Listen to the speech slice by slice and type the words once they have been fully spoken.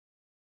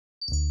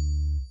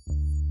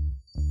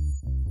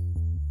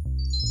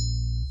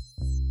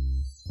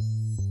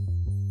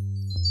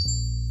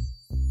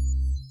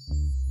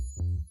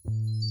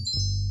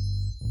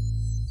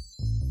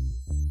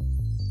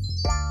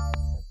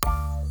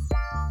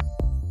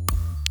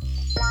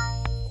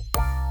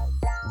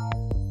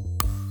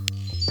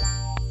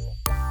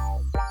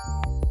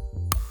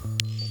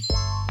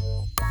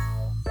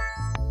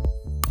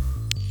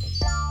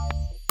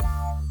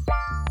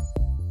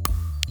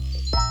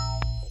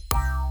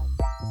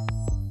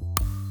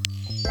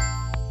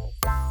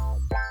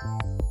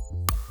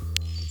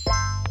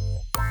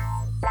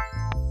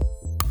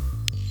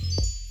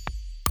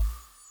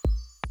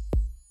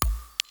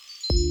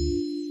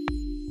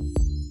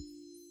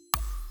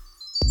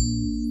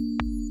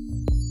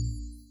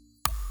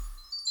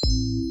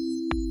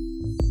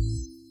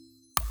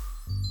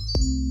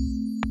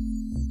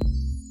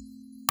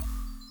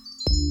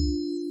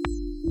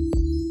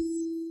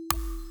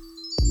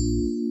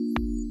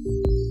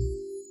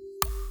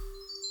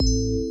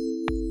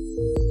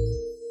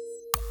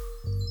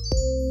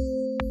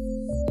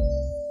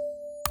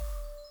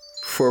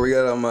Before we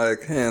got on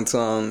mic,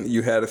 Anton,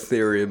 you had a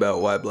theory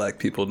about why black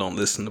people don't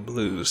listen to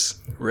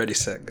blues. Ready,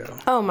 set, go.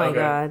 Oh my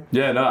God.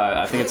 Yeah, no,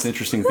 I think it's an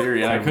interesting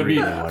theory, and I could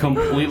be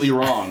completely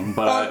wrong,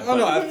 but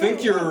I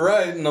think you're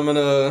right, and I'm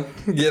gonna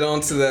get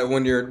onto that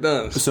when you're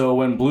done. So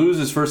when blues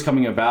is first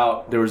coming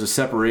about, there was a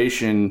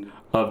separation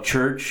of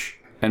church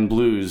and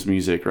blues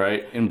music,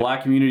 right? In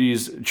black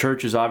communities,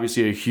 church is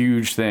obviously a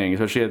huge thing,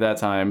 especially at that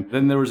time.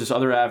 Then there was this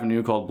other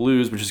avenue called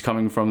blues, which is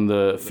coming from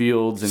the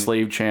fields and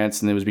slave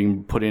chants, and it was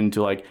being put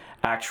into like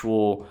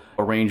actual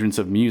arrangements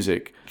of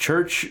music.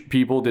 Church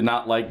people did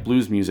not like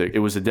blues music. It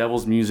was the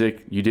devil's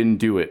music. You didn't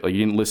do it. Like, you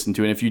didn't listen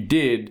to it. And if you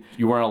did,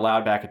 you weren't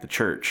allowed back at the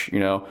church,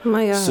 you know? Oh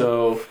my God.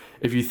 So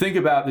if you think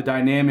about the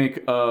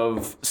dynamic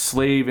of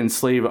slave and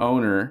slave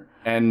owner,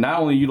 and not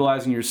only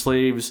utilizing your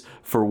slaves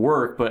for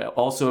work, but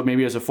also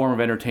maybe as a form of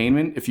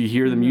entertainment. If you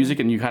hear the music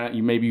and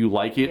maybe you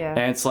like it,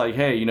 and it's like,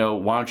 hey, you know,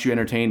 why don't you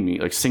entertain me?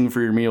 Like, sing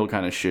for your meal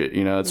kind of shit.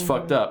 You know, it's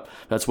fucked up.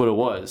 That's what it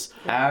was.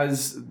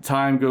 As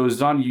time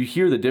goes on, you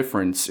hear the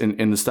difference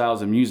in the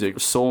styles of music.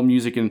 Soul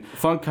music and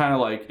funk kind of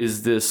like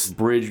is this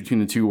bridge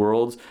between the two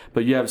worlds.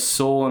 But you have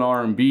soul and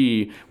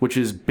R&B, which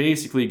is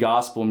basically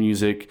gospel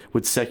music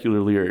with secular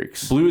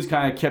lyrics. Blues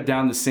kind of kept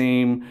down the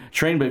same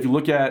train, but if you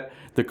look at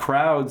the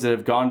crowds that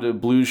have gone to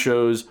blues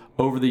shows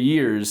over the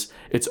years,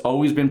 it's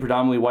always been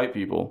predominantly white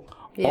people.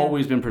 Yeah.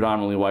 Always been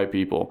predominantly white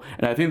people.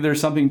 And I think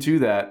there's something to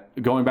that,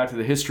 going back to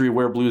the history of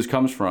where blues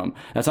comes from.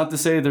 That's not to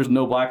say there's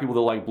no black people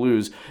that like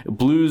blues.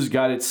 Blues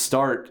got its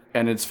start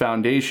and its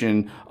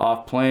foundation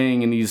off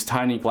playing in these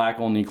tiny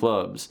black-only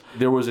clubs.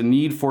 There was a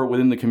need for it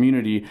within the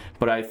community,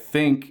 but I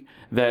think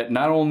that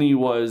not only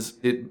was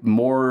it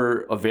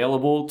more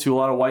available to a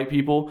lot of white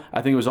people,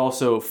 I think it was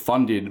also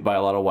funded by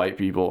a lot of white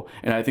people.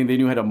 And I think they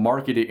knew how to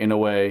market it in a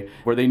way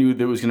where they knew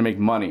that it was going to make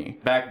money.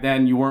 Back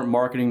then, you weren't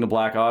marketing to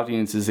black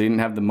audiences. They didn't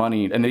have the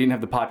money, and they didn't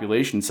have the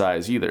population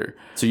size either.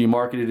 So you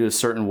marketed it a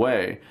certain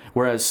way.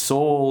 Whereas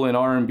soul and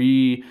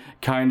R&B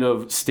kind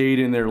of stayed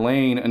in their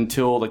lane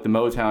until like the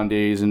Motown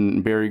days,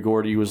 and Berry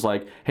Gordy was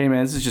like, hey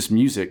man, this is just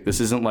music. This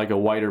isn't like a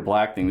white or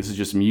black thing. This is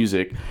just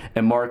music.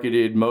 And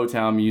marketed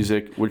Motown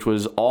music, which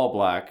was all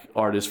black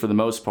artists for the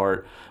most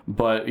part,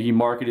 but he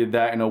marketed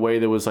that in a way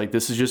that was like,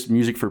 this is just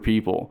music for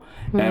people.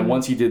 And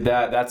once he did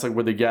that, that's like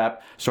where the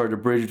gap started to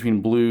bridge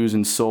between blues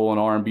and soul and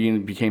R&B, and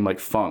it became like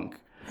funk.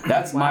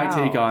 That's my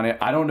take on it.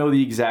 I don't know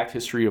the exact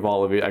history of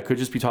all of it. I could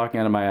just be talking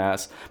out of my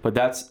ass, but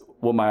that's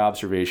what my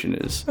observation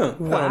is. I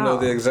don't know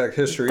the exact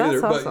history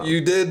either, awesome. But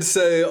you did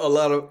say a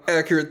lot of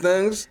accurate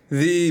things.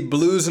 The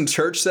blues and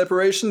church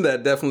separation,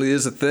 that definitely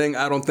is a thing.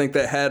 I don't think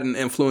that had an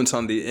influence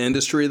on the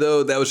industry,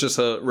 though. That was just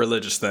a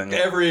religious thing.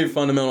 Every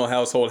fundamental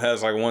household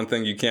has like one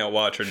thing you can't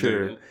watch or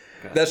do.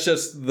 That's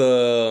just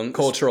the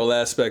cultural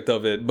aspect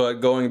of it.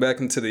 But going back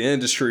into the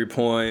industry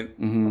point,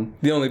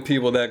 the only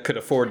people that could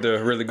afford to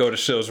really go to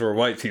shows were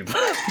white people.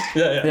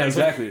 Yeah,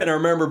 exactly. And I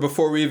remember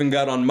before we even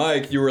got on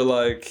mic, you were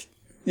like,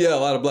 yeah,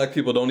 a lot of black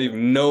people don't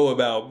even know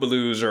about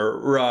blues or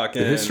rock.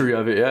 The history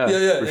of it, yeah.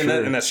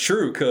 And that's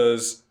true,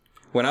 because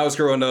when I was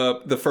growing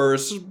up, the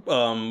first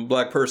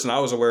black person I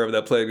was aware of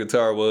that played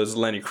guitar was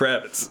Lenny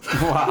Kravitz.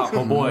 Wow,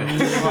 oh boy.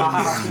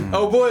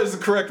 Oh boy is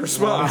the correct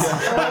response.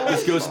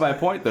 This goes to my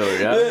point, though,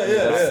 yeah?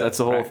 That's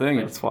the whole thing.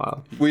 It's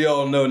wild. We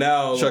all know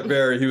now Chuck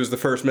Berry, he was the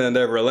first man to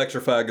ever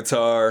electrify a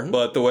guitar,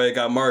 but the way it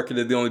got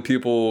marketed, the only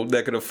people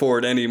that could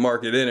afford any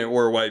market in it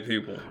were white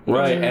people.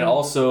 Right, and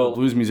also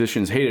blues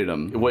musicians hated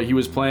him. What he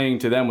was playing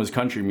to them was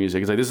country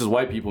music. It's like, this is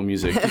white people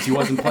music, because he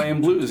wasn't playing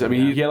blues. I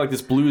mean, he had like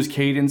this blues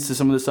cadence to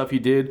some of the stuff he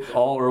did.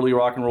 All early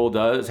rock and roll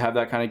does have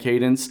that kind of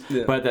cadence,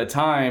 but at that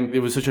time it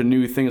was such a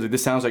new thing. It's like,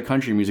 this sounds like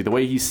country music. The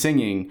way he's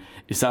singing,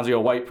 it sounds like a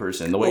white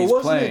person. The way he's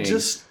playing, wasn't it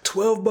just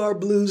 12-bar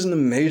blues in the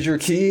major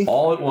key?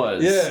 All it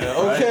was. Yeah,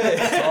 okay. Right?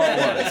 That's all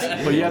it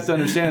was. But you have to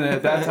understand that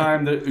at that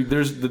time,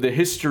 there's the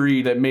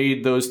history that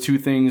made those two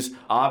things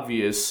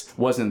obvious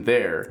wasn't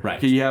there.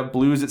 Right. You have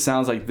blues that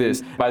sounds like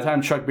this. By the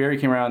time Chuck Berry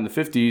came around in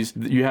the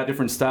 50s, you had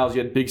different styles.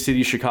 You had big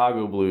city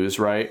Chicago blues,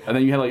 right? And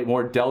then you had like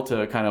more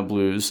Delta kind of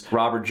blues,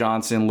 Robert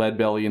Johnson,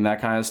 Leadbelly, and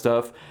that kind of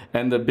stuff.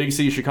 And the big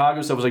city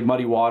Chicago stuff was like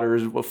Muddy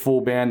Waters, a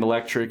full band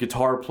electric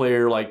guitar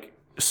player, like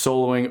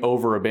soloing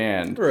over a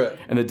band. Right.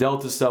 And the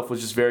Delta stuff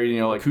was just very,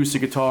 like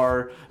acoustic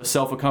guitar,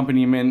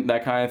 self-accompaniment,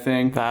 that kind of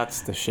thing.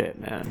 That's the shit,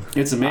 man.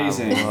 It's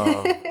amazing.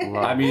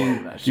 I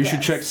mean, you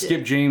should check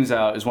Skip James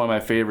out. Is one of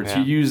my favorites.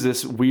 He used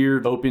this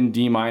weird open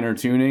D minor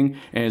tuning,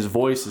 and his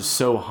voice is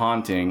so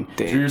haunting.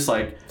 So you're just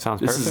like,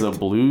 this is a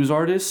blues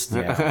artist?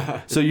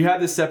 Yeah. So you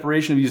had this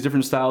separation of these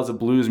different styles of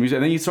blues music,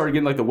 and then you started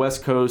getting like the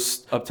West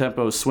Coast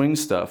up-tempo swing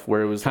stuff,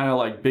 where it was kind of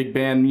like big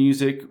band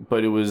music,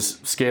 but it was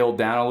scaled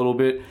down a little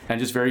bit, and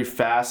just very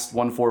fast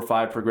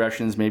 1-4-5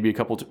 progressions, maybe a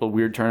couple of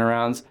weird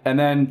turnarounds. And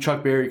then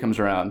Chuck Berry comes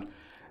around.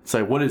 It's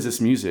like, what is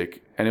this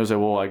music? And it was like,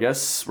 well, I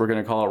guess we're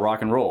going to call it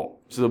rock and roll.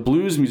 So the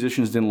blues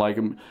musicians didn't like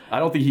him. I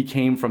don't think he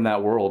came from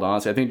that world,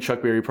 honestly. I think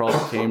Chuck Berry probably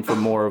came from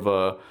more of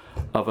a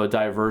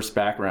diverse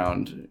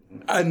background.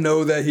 I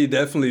know that he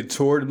definitely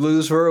toured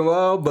blues for a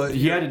while, but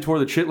he had to tour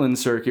the Chitlin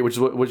circuit, which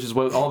is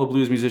what all the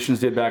blues musicians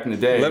did back in the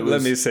day.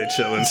 Let me say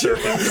Chitlin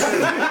circuit.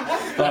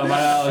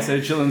 I say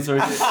Chitlin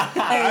circuit.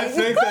 I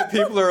think that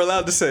people are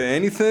allowed to say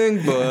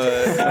anything,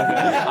 but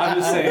I'm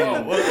just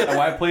saying. When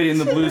I played in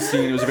the blues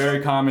scene, it was a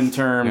very common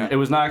term. Yeah. It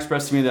was not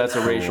expressed to me that that's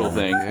a racial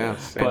thing. Yeah,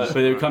 but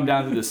it would come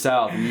down through the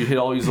South, and you hit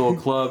all these little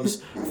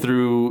clubs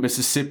through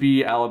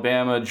Mississippi,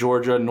 Alabama,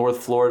 Georgia,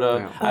 North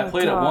Florida. Yeah. I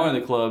played at one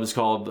of the clubs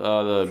called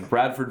the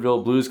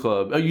Bradfordville Blues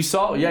Club. Oh, you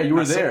saw? Yeah, you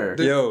were there.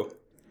 Yo.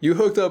 You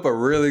hooked up a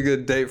really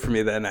good date for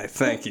me that night.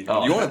 Thank you.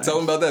 You want to tell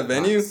them about that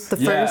venue? The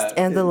first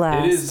and the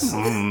last. It is.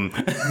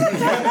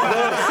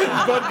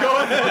 But go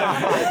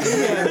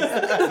ahead.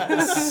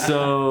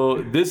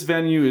 So this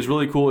venue is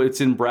really cool.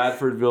 It's in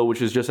Bradfordville,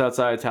 which is just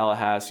outside of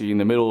Tallahassee, in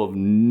the middle of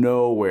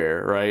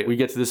nowhere, right? We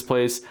get to this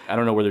place. I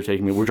don't know where they're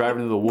taking me. We're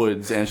driving into the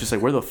woods, and it's just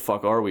like, where the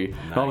fuck are we? Nice.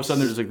 And all of a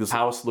sudden, there's like this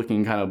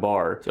house-looking kind of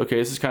bar. Okay,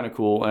 this is kind of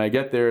cool. And I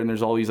get there, and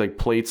there's all these like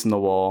plates in the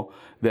wall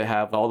that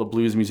have all the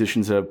blues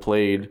musicians that have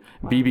played.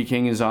 B.B.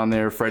 King is on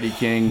there, Freddie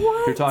King.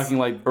 What? You're talking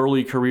like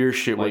early career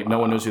shit, like no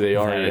one knows who they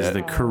are yet. That is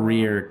the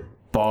career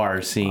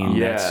bar scene.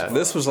 Yeah.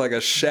 This was like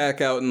a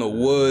shack out in the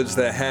woods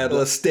that had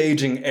a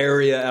staging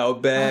area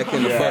out back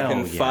in the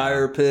fucking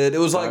fire pit. It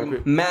was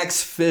like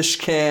Max Fish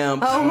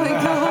Camp. Oh my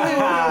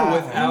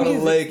God. Without a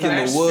lake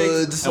in the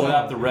woods. And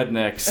without the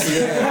rednecks.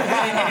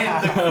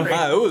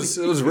 Yeah.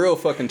 It was real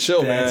fucking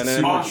chill, man.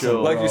 Super and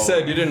chill, like you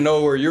said, you didn't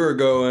know where you were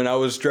going. I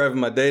was driving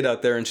my date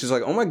out there, and she's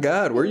like, "Oh my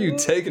God, where are you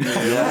taking me?"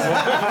 And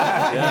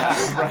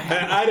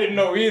I didn't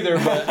know either,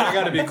 but I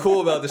got to be cool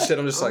about this shit.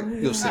 I'm just like,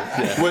 you'll see.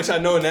 Yeah. Which I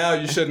know now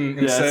you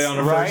shouldn't say on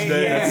a first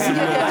date. Yeah.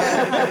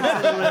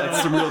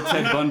 That's some real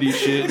Ted Bundy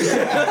shit.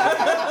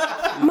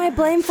 My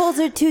blindfolds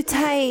are too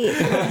tight.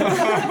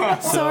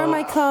 So are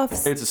my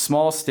cuffs. It's a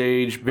small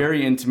stage,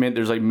 very intimate.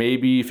 There's like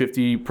maybe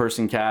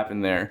 50-person cap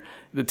in there.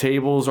 The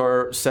tables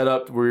are set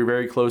up. We're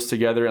very close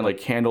together and like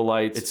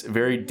candlelight. It's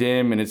very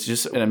dim and it's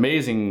just an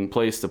amazing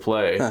place to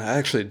play. I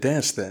actually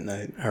danced that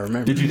night. I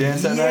remember. Did you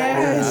dance that night?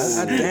 Yes.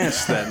 I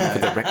danced that night. For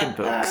the record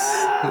books.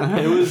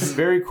 It was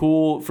very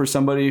cool for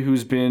somebody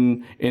who's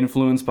been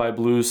influenced by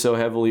blues so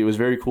heavily. It was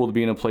very cool to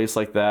be in a place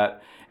like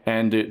that.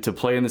 And to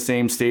play in the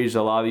same stage that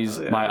a lot of these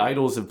my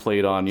idols have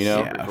played on, you know?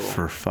 Yeah,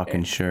 for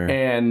fucking sure.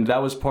 And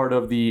that was part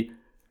of the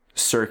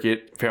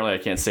circuit. Apparently I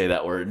can't say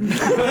that word.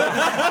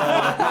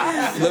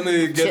 Let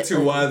me get to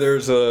why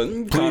there's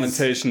a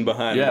connotation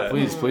behind that.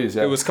 Please.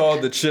 Yeah. It was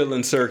called the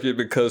Chitlin Circuit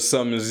because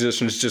some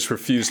musicians just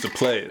refused to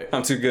play it.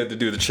 I'm too good to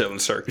do the Chitlin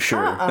Circuit.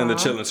 Sure. And the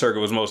Chitlin Circuit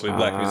was mostly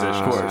black musicians.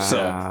 Of course.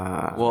 So.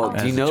 Well,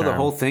 do you know the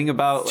whole thing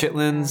about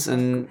chitlins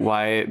and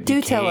why it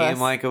became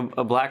like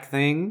a black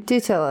thing? Do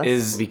tell us.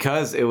 Is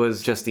because it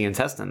was just the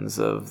intestines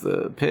of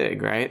the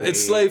pig, right?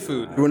 It's slave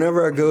food.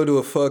 Whenever I go to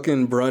a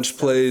fucking brunch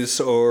place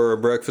or a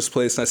breakfast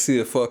place and I see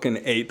a fucking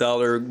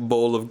 $8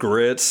 bowl of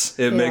grits,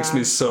 it makes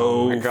me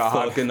so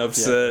fucking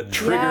upset. Yeah.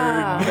 Triggered.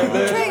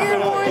 Yeah.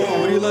 Triggered warning.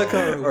 What do you like,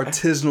 our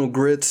artisanal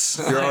grits?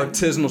 Your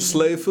artisanal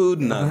slave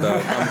food? Nah,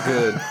 dog, I'm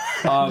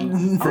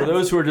good. For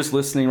those who are just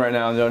listening right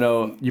now and don't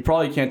know, you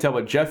probably can't tell,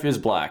 but Jeff is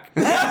black.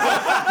 For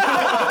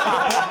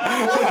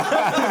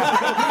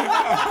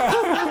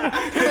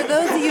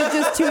those of you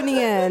just tuning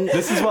in.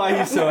 This is why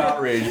he's so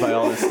outraged by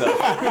all this stuff.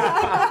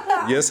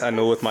 Yes, I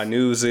know with my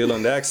New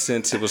Zealand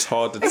accent, it was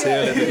hard to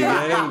tell at the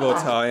beginning,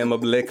 but I am a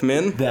black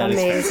man.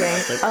 Amazing.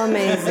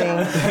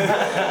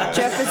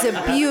 Jeff is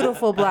a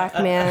beautiful black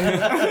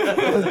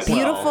man with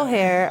beautiful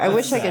hair. I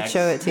wish I could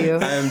show it to you.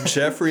 I am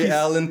Jeffrey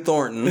Allen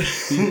Thornton.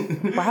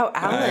 Wow,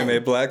 Allen. I am a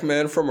black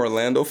man from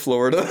Orlando,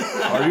 Florida.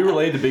 Are you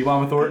related to Big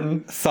Mama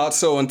Thornton? Thought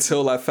so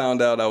until I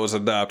found out I was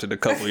adopted a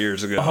couple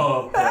years ago.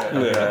 Oh,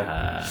 okay.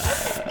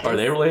 Yeah. Are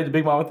they related to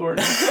Big Mama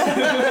Thornton?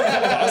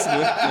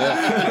 Possibly,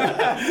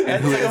 yeah.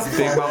 And who is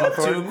Big Mama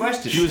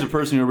Thornton? She was a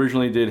person who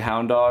originally did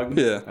Hound Dog.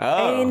 Yeah.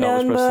 Ain't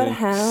none but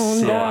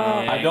Hound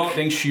Dog. I don't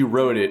think she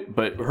wrote it,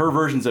 but her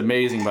version's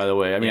amazing, by the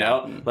way. I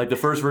mean, like the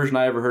first version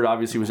I ever heard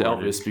obviously was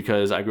Elvis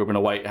because I grew up in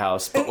a white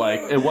house. But like,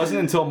 it wasn't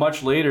until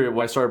much later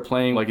when I started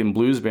playing like in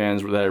blues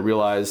bands that I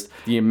realized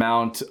the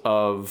amount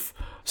of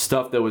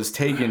stuff that was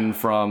taken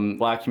from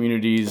black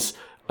communities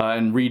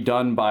and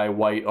redone by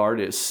white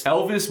artists.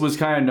 Elvis was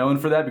kind of known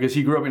for that because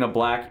he grew up in a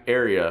black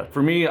area.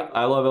 For me,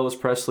 I love Elvis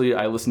Presley.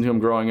 I listened to him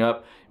growing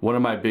up. One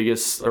of my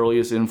biggest,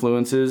 earliest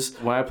influences.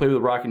 When I played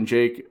with Rockin'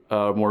 Jake,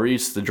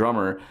 Maurice, the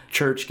drummer,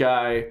 church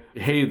guy,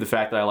 hated the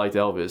fact that I liked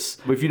Elvis.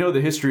 But if you know the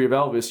history of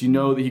Elvis, you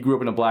know that he grew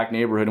up in a black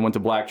neighborhood and went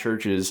to black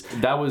churches.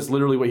 That was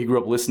literally what he grew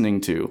up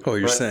listening to. Oh,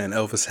 you're saying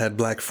Elvis had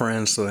black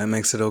friends, so that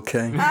makes it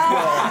okay?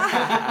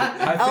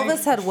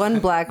 Elvis had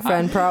one black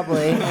friend,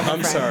 probably.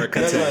 I'm sorry,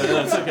 continue.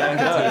 That's okay.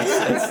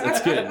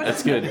 That's good.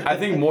 That's good. I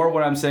think more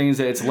what I'm saying is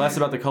that it's less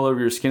about the color of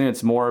your skin.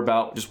 It's more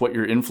about just what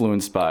you're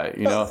influenced by,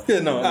 you know? Yeah,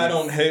 no, I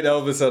don't hate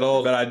Elvis this at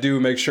all, but I do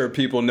make sure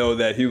people know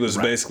that he was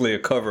basically a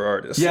cover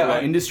artist. Yeah,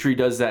 our industry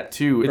does that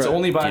too. It's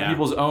only by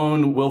people's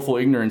own willful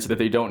ignorance that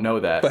they don't know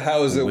that. But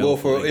how is it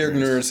willful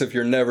ignorance if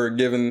you're never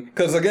given...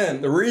 Because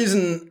again, the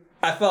reason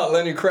I thought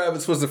Lenny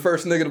Kravitz was the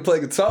first nigga to play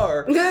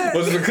guitar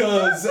was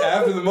because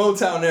after the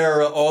Motown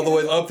era, all the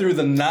way up through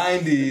the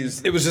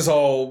 90s, it was just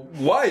all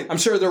white. I'm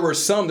sure there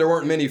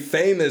weren't many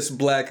famous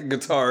black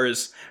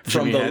guitarists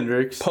from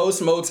the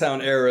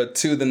post-Motown era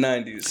to the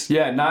 90s.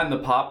 Yeah, not in the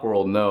pop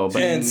world, no.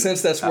 But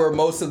since that's where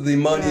most of the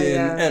money in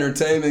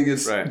entertainment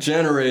gets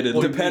generated,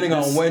 depending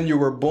on when you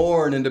were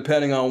born and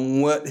depending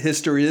on what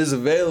history is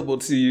available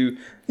to you,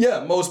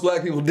 most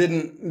black people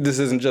didn't. This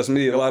isn't just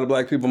me. A lot of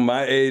black people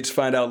my age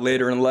find out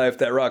later in life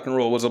that rock and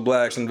roll was a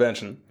black's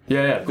invention.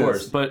 Yeah, of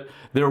course. But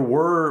there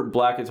were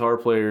black guitar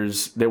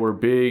players that were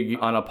big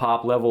on a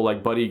pop level,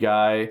 like Buddy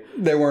Guy.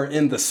 They weren't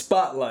in the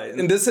spotlight.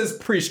 And this is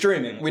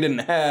pre-streaming. We didn't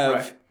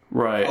have...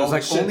 Right. It was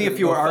like only if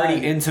you were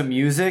already into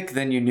music,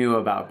 then you knew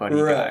about Buddy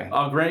Guy.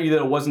 I'll grant you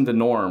that it wasn't the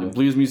norm.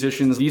 Blues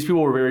musicians, these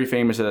people were very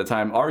famous at that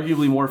time,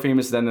 arguably more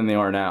famous then than they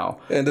are now.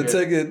 And to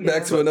take it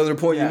back to another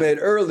point you made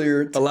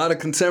earlier, a lot of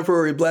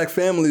contemporary black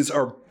families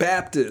are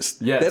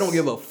Baptist. Yes. They don't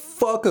give a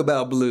fuck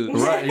about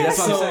blues. Right, that's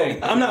what I'm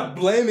saying. I'm not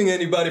blaming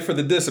anybody for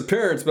the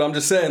disappearance, but I'm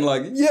just saying,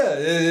 like,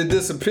 it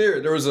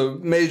disappeared. There was a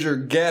major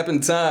gap in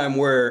time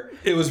where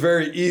it was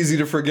very easy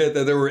to forget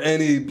that there were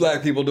any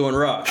black people doing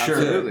rock. Sure.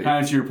 Absolutely.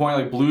 Kind of to your point,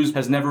 like, blues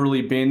has never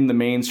really been the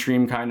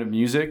mainstream kind of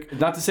music.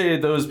 Not to say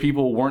that those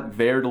people weren't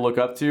there to look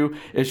up to.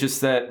 It's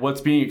just that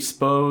what's being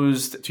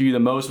exposed to you the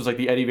most was like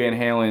the Eddie Van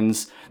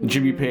Halens,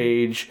 Jimmy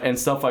Page, and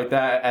stuff like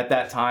that at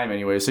that time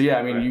anyway. So yeah,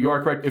 I mean, you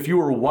are correct. If you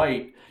were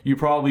white, you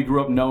probably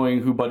grew up knowing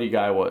who Buddy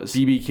Guy was.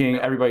 B.B. King,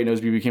 everybody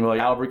knows B.B. King, but like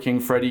Albert King,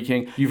 Freddie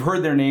King. You've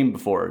heard their name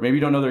before. Maybe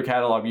you don't know their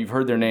catalog, but you've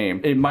heard their name.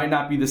 It might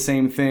not be the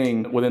same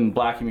thing within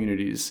black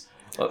communities.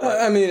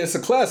 I mean, it's a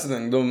class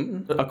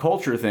thing. A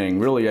culture thing,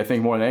 really, I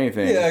think, more than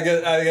anything. Yeah,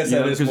 I guess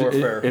that is more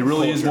fair. It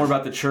really is more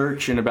about the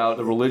church and about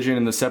the religion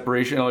and the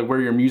separation, like where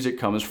your music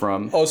comes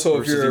from.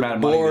 Also, if you're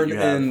born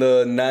in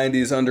the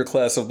 90s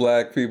underclass of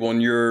black people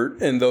and you're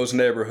in those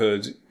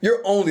neighborhoods,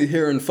 you're only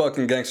hearing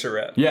fucking gangster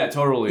rap. Yeah,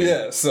 totally.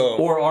 Yeah, so...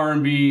 Or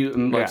R&B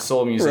and like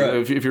soul music.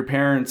 Right. If your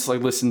parents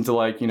like listen to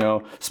like,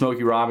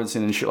 Smokey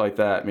Robinson and shit like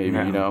that, maybe,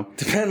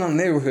 Depending on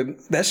the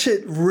neighborhood, that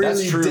shit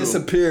really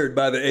disappeared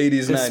by the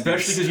 80s, 90s.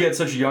 Especially because you had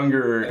such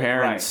younger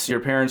parents. Your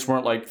parents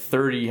weren't like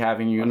 30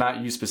 having you, not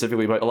you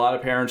specifically, but a lot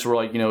of parents were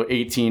like,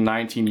 18,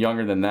 19,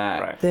 younger than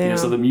that. Right.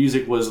 So the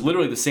music was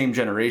literally the same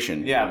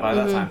generation. Yeah, by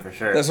that time for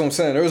sure. That's what I'm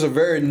saying. There was a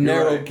very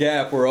narrow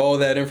gap where all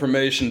that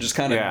information just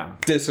kind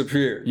of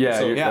disappeared. Yeah,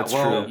 so, that's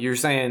true. You're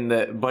saying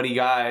that Buddy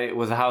Guy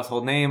was a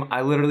household name.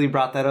 I literally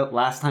brought that up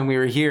last time we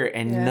were here,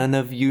 and none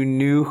of you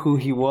knew who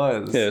he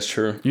was. Yeah, it's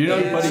true. You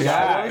know who Buddy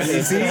Guy was?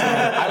 You see?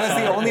 I was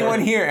the only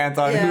one here,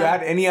 Anton, who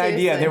had any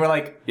idea. They were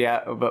like,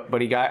 but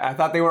Buddy Guy. I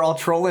thought they were all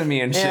trolling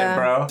me and shit,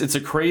 bro. It's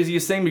the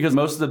craziest thing because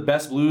most of the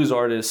best blues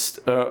artists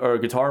or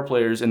guitar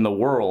players in the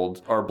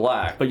world are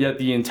black, but yet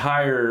the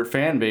entire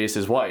fan base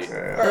is white.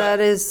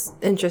 That is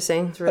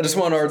interesting. Really I just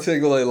want to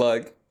articulate,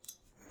 like,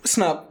 it's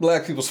not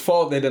black people's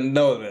fault they didn't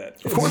know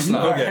that. Of course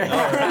not. Okay.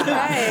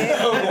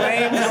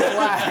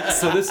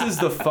 So this is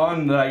the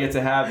fun that I get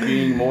to have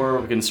being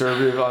more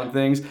conservative on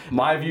things.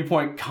 My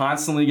viewpoint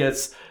constantly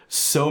gets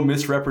so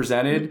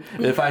misrepresented.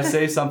 If I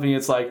say something,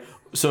 it's like,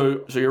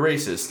 so you're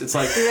racist. It's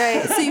like...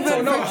 Right. So you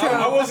voted for Trump.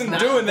 I wasn't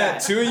doing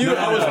that to you.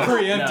 I was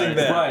preempting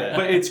that. Right.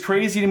 But it's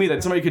crazy to me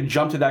that somebody could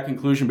jump to that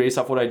conclusion based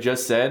off what I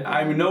just said.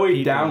 I'm in no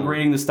way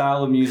downgrading the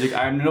style of music.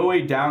 I'm in no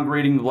way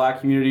downgrading the black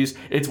communities.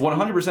 It's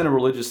 100% a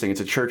religious thing. It's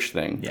a church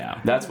thing.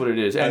 Yeah. That's what it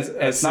is. And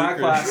it's not a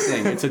class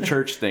thing. It's a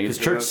church thing. Because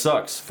church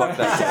sucks. Fuck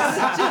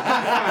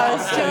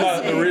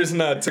that. The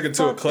reason I took it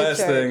to a class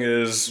thing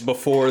is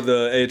before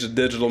the age of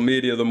digital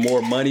media, the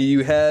more money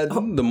you had,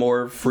 the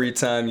more free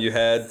time you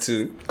had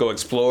to go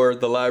explore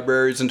the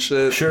libraries and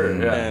shit. Sure,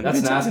 yeah. And that's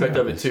an aspect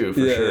of it too,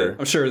 for sure.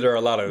 I'm sure there are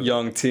a lot of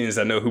young teens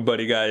that know who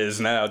Buddy Guy is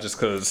now just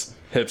because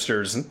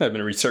hipsters have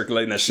been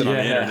recirculating that shit on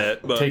the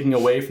internet. But taking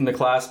away from the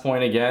class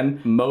point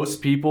again,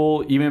 most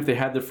people, even if they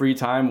had the free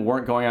time,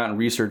 weren't going out and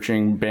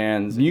researching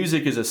bands.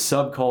 Music is a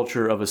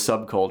subculture of a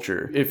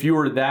subculture. If you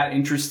were that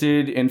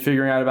interested in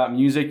figuring out about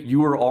music,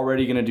 you were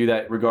already going to do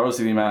that regardless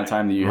of the amount of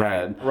time that you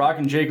had. Rock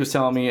and Jake was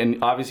telling me,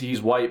 and obviously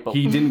he's white, but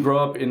he didn't grow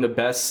up in the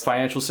best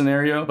financial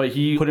scenario, but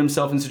he put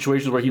himself in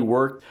situations where he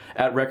worked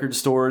at record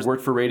stores,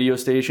 worked for radio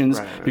stations,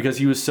 because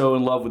he was so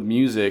in love with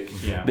music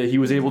that he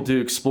was able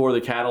to explore the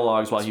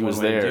catalogs while he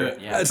was there.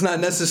 It's not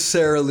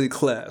necessarily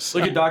class.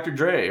 Look at Dr.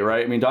 Dre,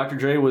 right? I mean, Dr.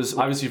 Dre was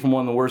obviously from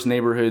one of the worst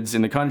neighborhoods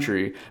in the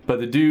country, but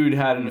the dude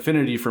had an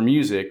affinity for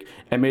music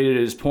and made it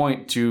his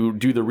point to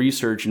do the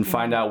research and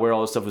find out where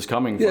all this stuff was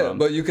coming from. Yeah,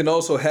 but you can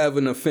also have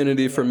an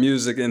affinity for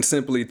music and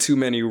simply too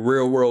many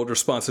real-world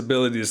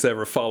responsibilities to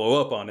ever follow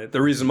up on it.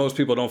 The reason most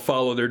people don't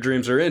follow their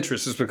dreams or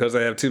interests is because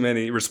they have too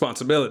many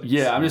responsibilities.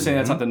 Yeah, I'm just saying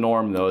that's not the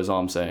norm, though, is all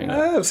I'm saying.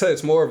 I would say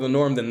it's more of the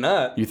norm than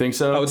not. You think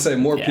so? I would say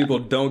more people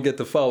don't get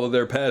to follow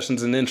their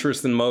passions and interests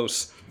interest than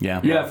most.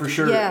 Yeah, for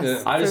sure.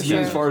 Yes, I just for mean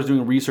as sure. far as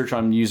doing research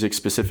on music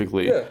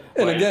specifically. Yeah.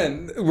 And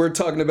again, we're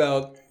talking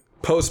about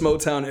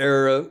post-Motown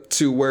era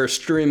to where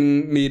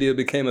streaming media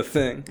became a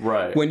thing.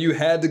 Right. When you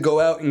had to go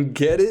out and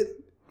get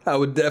it, I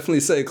would definitely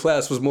say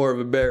class was more of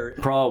a barrier.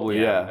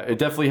 Probably, yeah. It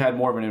definitely had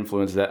more of an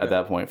influence at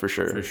that point, for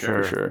sure. For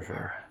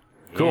sure.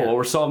 Cool. Well,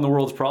 we're solving the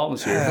world's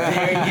problems here.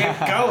 There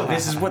you go.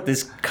 This is what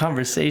this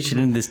conversation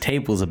and this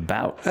table is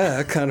about.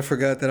 I kind of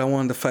forgot that I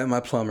wanted to fight my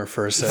plumber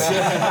for a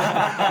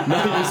second. No,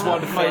 you just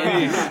wanted to fight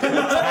me.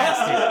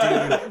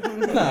 Fantastic,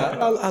 dude.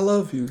 Nah, I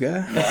love you,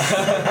 guy.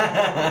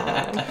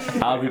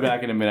 I'll be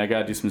back in a minute. I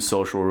gotta do some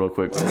social real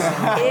quick. Ew.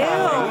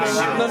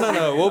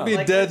 No. We'll be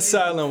dead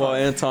silent while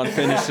Anton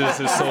finishes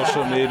his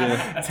social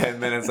media. 10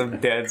 minutes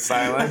of dead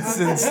silence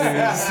ensues.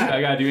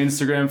 I gotta do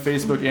Instagram,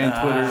 Facebook, and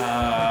Twitter.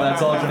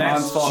 That's all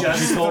John's fault.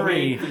 just She told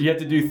three. me you have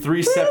to do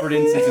 3 separate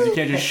instances. You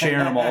can't just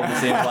share them all on the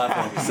same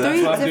platform. So that's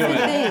 3 what I'm different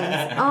doing.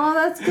 things. Oh,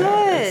 that's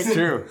good.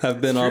 True.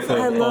 I've been off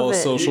I of love all it.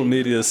 social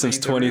media since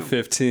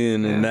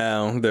 2015, and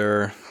now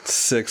there are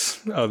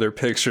 6 other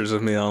pictures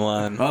of me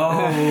online.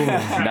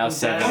 Now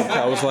 7.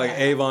 I was like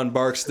Avon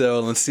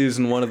Barksdale in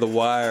season 1 of The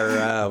Wire.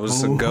 I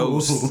was a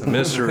ghost, a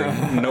mystery.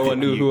 No one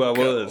knew who I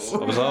was. I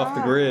was off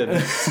the grid.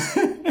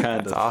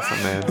 Kind of.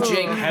 Awesome, man.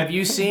 Jake, have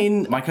you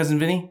seen My Cousin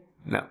Vinny?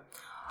 No.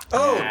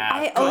 Oh,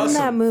 I own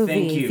that movie.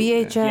 Thank you.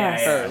 VHS.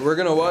 Yeah. all right, we're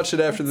gonna watch it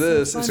after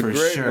this. It's a For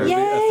great sure. movie.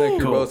 I think Yay.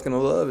 you're both gonna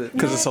love it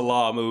because it's a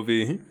law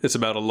movie. It's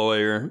about a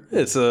lawyer.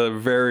 It's a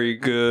very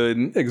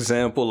good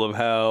example of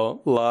how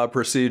law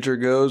procedure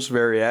goes.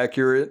 Very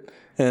accurate.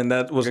 And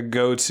that was a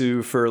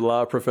go-to for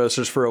law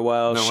professors for a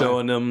while,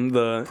 showing them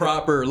the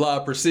proper law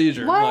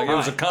procedure. What? Like it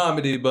was a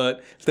comedy,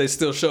 but they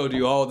still showed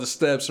you all the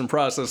steps and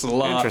process of the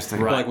law.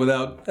 Interesting. Like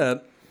without.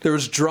 There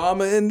was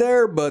drama in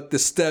there, but the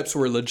steps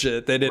were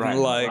legit. They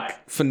didn't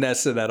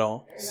finesse it at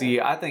all.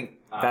 See, I think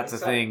that's a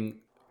thing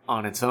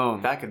on its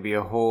own. That could be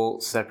a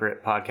whole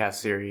separate podcast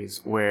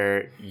series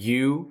where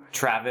you,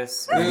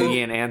 Travis,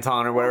 me, and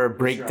Anton or whatever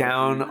break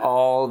down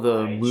all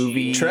the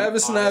movie.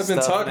 Travis and I have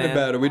been stuff, talking man.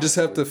 about it. We just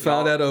have to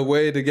find out a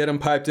way to get him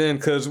piped in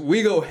because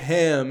we go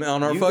ham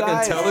on our You fucking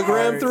guys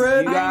Telegram are-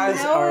 thread. You guys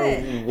I know are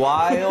it.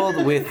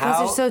 wild with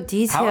how are so how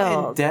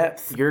detailed. in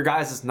depth your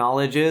guys'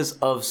 knowledge is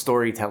of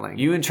storytelling.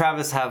 You and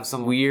Travis have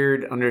some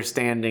weird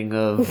understanding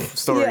of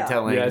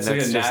storytelling. Yeah, it's like a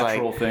that's just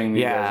natural thing that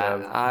you Yeah,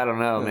 guys have. I don't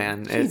know,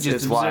 man. It's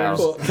just wild.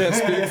 Well, can't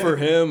speak for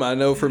him. I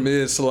know for me,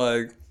 it's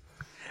like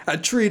I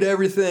treat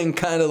everything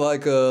kind of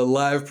like a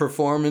live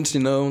performance,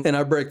 you know? And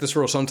I break this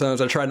rule sometimes.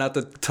 I try not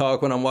to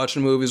talk when I'm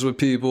watching movies with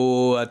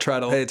people. I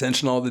try to pay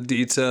attention to all the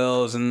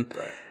details. And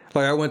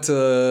like I went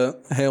to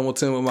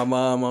Hamilton with my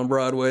mom on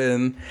Broadway,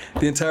 and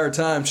the entire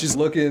time she's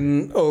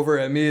looking over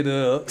at me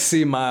to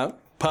see my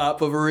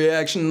pop of a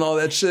reaction and all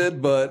that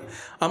shit, but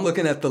I'm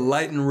looking at the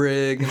lighting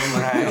rig, and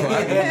I'm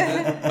like,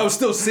 I was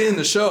still seeing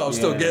the show. I was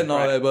still getting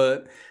all that,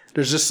 but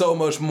there's just so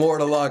much more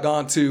to lock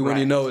onto when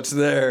you know it's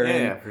there. Yeah,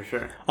 And yeah, for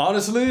sure.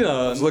 honestly,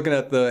 looking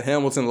at the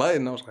Hamilton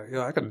lighting, I was like, yo,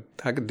 I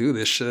could do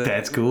this shit.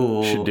 That's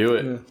cool. Should do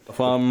it. If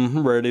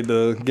I'm ready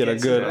to get a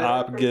good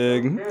op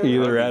gig,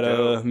 either at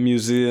a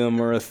museum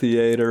or a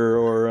theater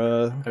or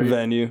a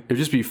venue. It'd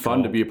just be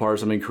fun to be a part of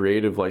something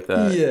creative like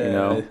that. Yeah, You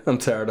know? I'm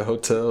tired of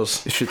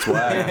hotels. This shit's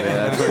whack,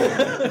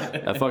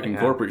 man. That fucking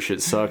corporate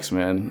shit sucks,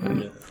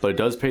 man. But it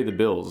does pay the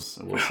bills,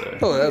 I will say.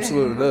 Oh, it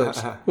absolutely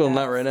does. Well,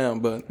 not right now,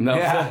 but No.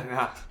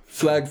 Yeah.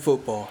 flag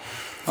football.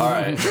 All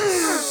right.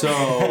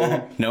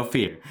 So No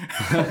fear.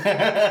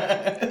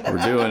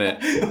 we're doing it.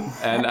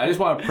 And I just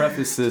want to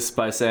preface this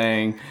by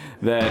saying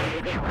that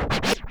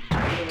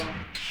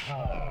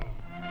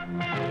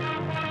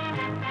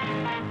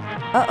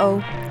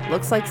Uh-oh.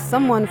 Looks like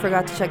someone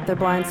forgot to check their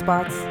blind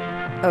spots.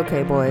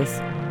 Okay, boys.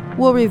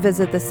 We'll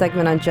revisit this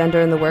segment on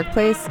gender in the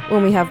workplace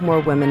when we have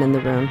more women in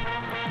the room.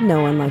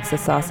 No one likes a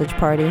sausage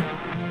party.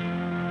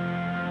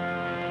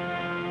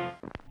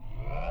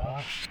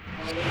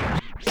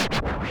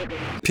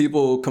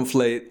 People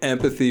conflate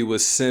empathy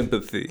with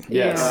sympathy.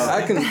 yes.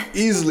 I can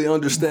easily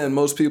understand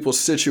most people's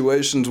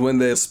situations when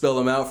they spell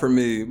them out for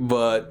me,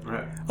 but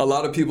a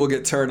lot of people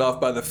get turned off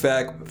by the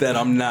fact that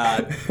I'm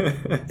not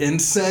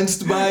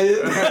incensed by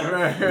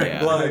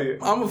it. Like,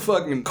 I'm a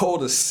fucking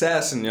cold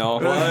assassin,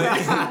 y'all.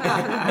 Like,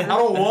 I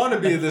don't want to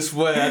be this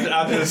way.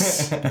 I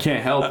just...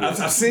 Can't help it.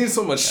 I've seen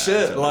so much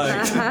shit.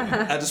 Like,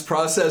 I just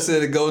process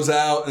it. It goes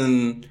out,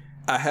 and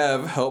I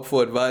have helpful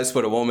advice,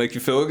 but it won't make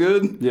you feel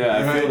good. Yeah,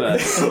 I feel that.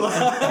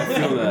 I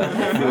feel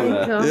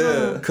that.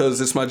 Yeah, because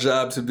it's my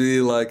job to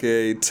be like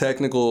a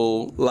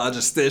technical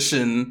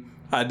logistician.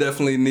 I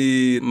definitely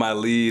need my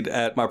lead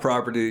at my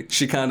property.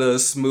 She kind of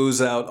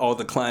smooths out all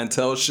the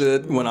clientele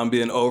shit when I'm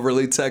being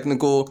overly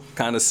technical,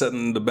 kind of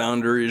setting the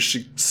boundaries.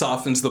 She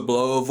softens the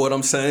blow of what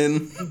I'm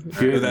saying.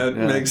 Good. If that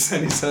makes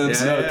any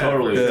sense. No,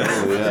 totally.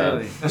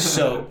 Yeah.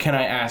 So, can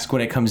I ask,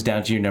 when it comes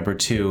down to your number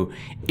 2,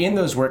 in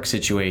those work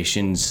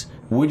situations,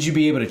 would you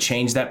be able to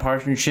change that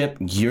partnership?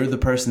 You're the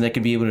person that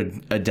can be able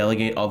to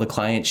delegate all the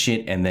client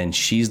shit, and then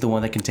she's the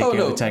one that can take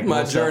care of the technical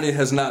my stuff? journey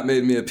has not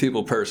made me a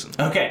people person.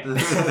 Okay.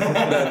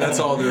 That's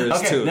all there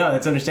is to it. No,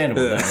 that's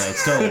understandable. No,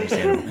 it's totally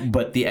understandable.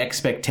 But the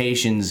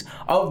expectations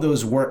of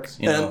those works,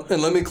 And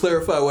let me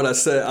clarify what I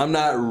said. I'm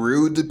not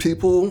rude to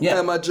people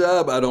at my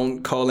job. I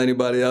don't call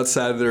anybody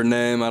outside of their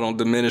name. I don't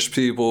diminish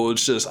people.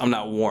 It's just I'm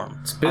not warm.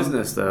 It's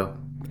business, though.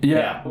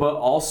 Yeah, but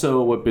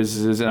also what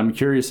business is, and I'm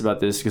curious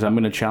about this because I'm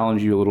going to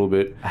challenge you a little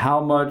bit.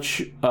 How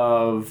much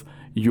of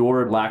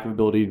your lack of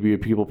ability to be a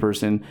people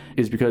person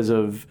is because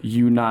of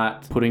you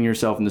not putting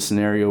yourself in the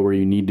scenario where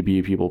you need to be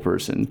a people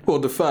person? Well,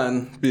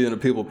 define being a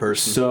people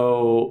person.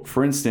 So,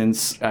 for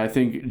instance, I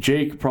think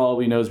Jake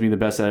probably knows me the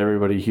best out of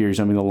everybody here. He's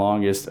known me the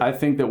longest. I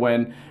think that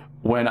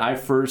when I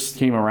first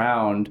came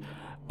around,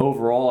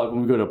 overall,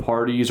 when we go to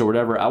parties or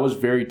whatever, I was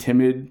very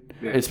timid.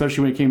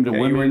 Especially when it came to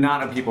women. You were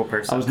not a people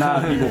person. I was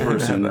not a people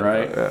person,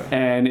 right?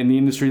 And in the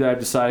industry that I've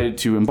decided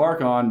to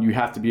embark on, you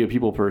have to be a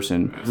people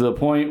person. To the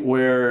point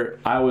where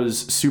I was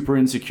super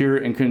insecure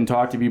and couldn't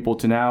talk to people,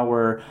 to now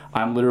where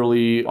I'm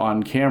literally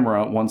on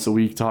camera once a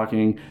week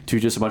talking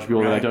to just a bunch of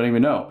people that I don't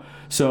even know.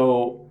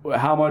 So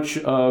how much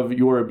of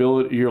your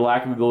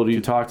lack of ability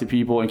to talk to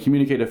people and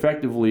communicate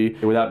effectively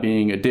without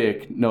being a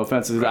dick, no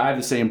offense, I have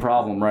the same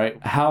problem, right?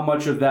 How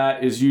much of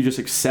that is you just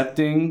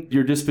accepting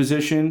your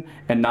disposition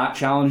and not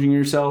challenging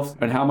yourself?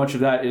 And how much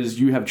of that is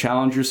you have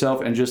challenged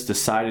yourself and just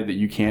decided that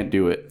you can't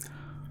do it?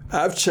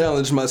 I've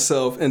challenged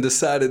myself and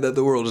decided that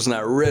the world is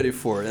not ready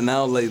for it, and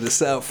I'll lay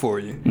this out for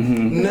you.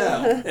 Mm-hmm.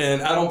 Now,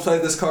 and I don't play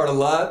this card a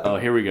lot. Oh,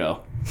 here we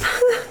go.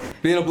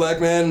 Being a black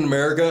man in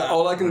America,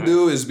 all I can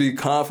do is be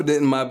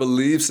confident in my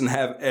beliefs and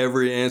have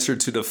every answer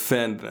to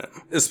defend them.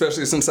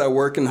 Especially since I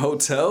work in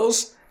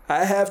hotels,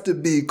 I have to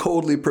be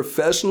coldly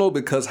professional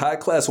because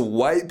high-class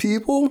white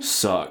people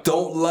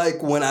don't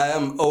like when I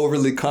am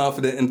overly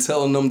confident and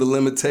telling them the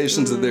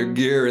limitations of their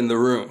gear in the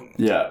room.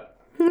 Yeah.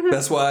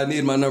 That's why I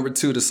need my number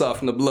 2 to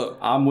soften the blow.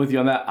 I'm with you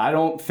on that. I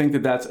don't think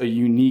that that's a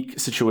unique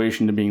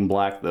situation to being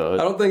black, though. I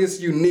don't think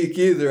it's unique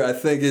either. I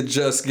think it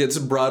just gets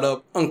brought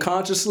up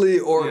unconsciously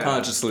or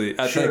consciously.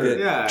 I think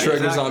it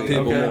triggers on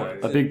people more.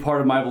 A big part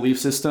of my belief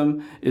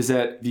system is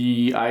that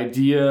the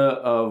idea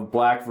of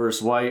black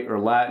versus white or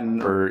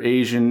Latin or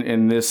Asian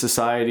in this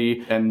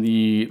society and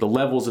the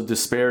levels of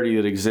disparity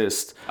that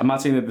exist. I'm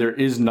not saying that there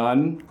is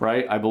none,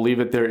 right? I believe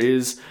that there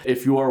is.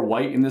 If you are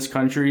white in this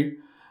country,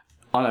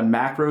 on a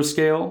macro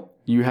scale,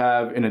 you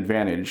have an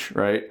advantage,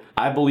 right?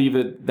 I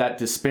believe that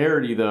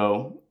disparity,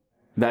 though,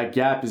 that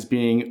gap is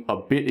being a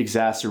bit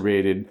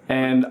exacerbated.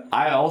 And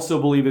I also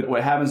believe that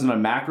what happens on a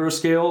macro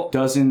scale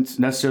doesn't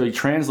necessarily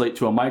translate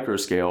to a micro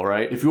scale,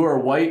 right? If you are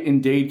white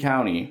in Dade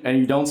County and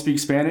you don't speak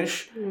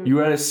Spanish,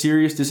 you're at a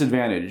serious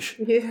disadvantage,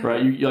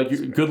 right?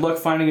 Good luck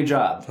finding a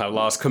job. I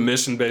lost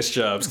commission-based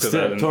jobs because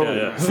I didn't.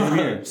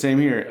 Totally. Same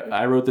here.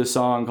 I wrote this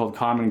song called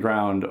Common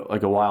Ground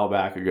like a while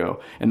back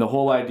ago. And the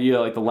whole idea,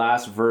 like the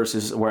last verse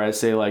is where I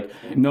say like,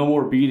 no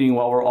more beating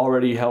while we're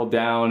already held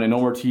down and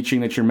no more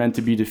teaching that you're meant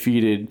to be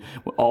defeated.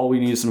 All we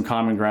need is some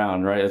common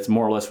ground, right? That's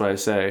more or less what I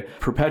say.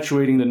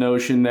 Perpetuating the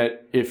notion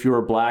that if you're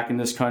black in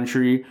this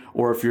country,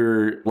 or if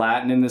you're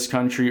Latin in this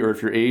country, or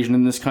if you're Asian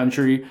in this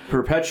country,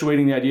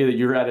 perpetuating the idea that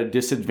you're at a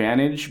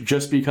disadvantage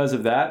just because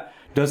of that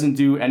doesn't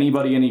do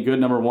anybody any good,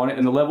 number one.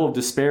 And the level of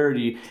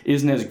disparity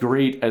isn't as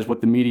great as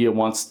what the media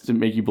wants to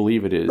make you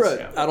believe it is. Right.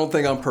 Yeah. I don't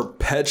think I'm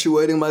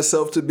perpetuating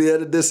myself to be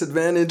at a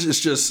disadvantage.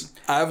 It's just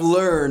I've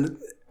learned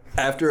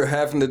after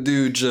having to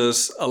do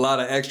just a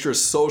lot of extra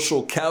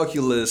social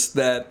calculus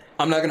that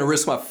I'm not going to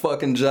risk my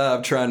fucking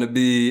job trying to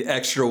be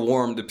extra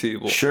warm to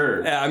people.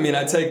 Sure. I mean,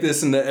 I take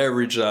this into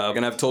every job,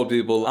 and I've told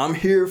people, I'm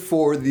here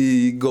for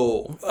the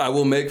goal. I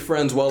will make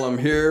friends while I'm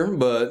here,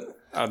 but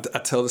I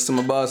tell this to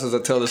my bosses, I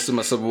tell this to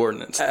my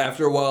subordinates.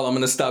 After a while, I'm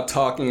going to stop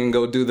talking and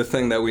go do the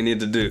thing that we need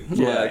to do.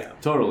 Yeah,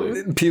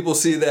 totally. People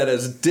see that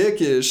as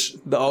dickish.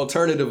 The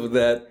alternative of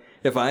that,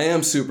 if I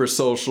am super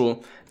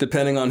social,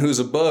 depending on who's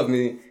above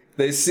me,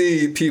 they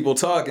see people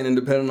talking, and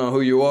depending on who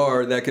you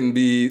are, that can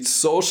be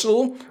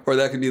social or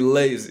that could be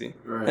lazy.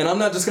 Right. And I'm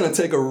not just going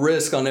to take a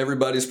risk on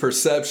everybody's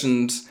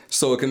perceptions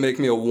so it can make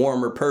me a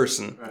warmer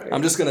person. Right.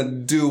 I'm just going to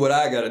do what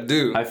I got to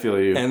do. I feel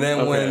you. And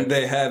then when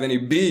they have any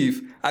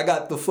beef, I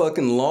got the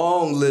fucking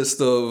long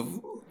list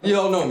of...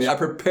 Y'all know me. I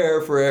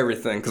prepare for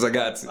everything because I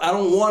got to. I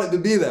don't want it to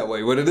be that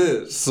way, but it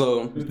is.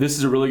 So this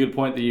is a really good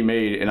point that you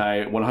made, and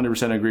I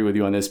 100% agree with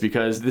you on this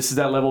because this is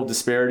that level of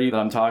disparity that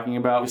I'm talking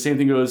about. The same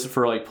thing goes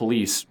for like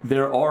police.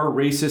 There are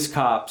racist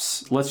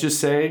cops. Let's just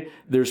say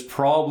there's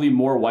probably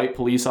more white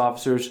police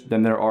officers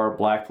than there are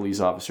black police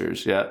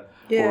officers. Yeah.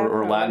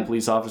 Or Latin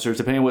police officers,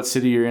 depending on what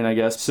city you're in, I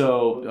guess.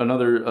 So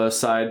another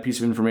side piece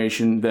of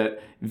information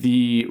that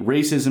the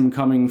racism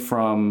coming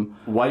from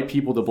white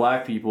people to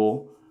black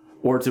people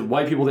or to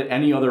white people, to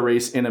any other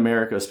race in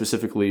America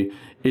specifically,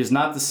 is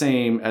not the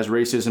same as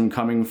racism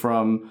coming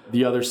from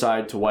the other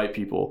side to white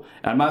people.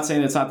 And I'm not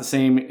saying it's not the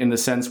same in the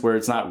sense where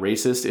it's not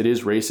racist. It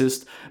is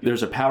racist.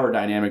 There's a power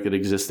dynamic that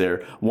exists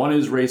there. One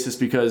is racist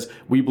because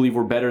we believe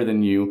we're better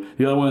than you.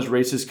 The other one is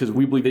racist because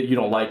we believe that you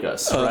don't like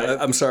us. Right?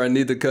 I'm sorry, I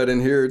need to cut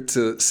in here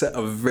to set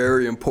a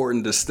very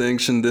important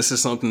distinction. This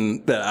is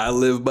something that I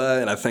live by,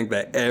 and I think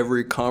that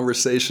every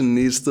conversation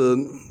needs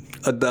to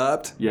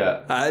adopt.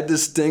 Yeah. I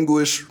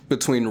distinguish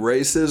between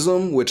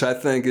racism, which I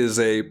think is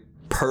a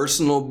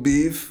personal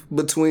beef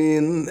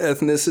between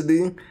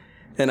ethnicity,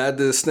 and I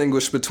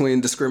distinguish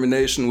between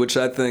discrimination, which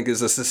I think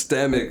is a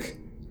systemic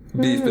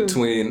beef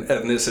between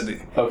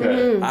ethnicity.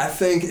 Okay. I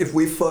think if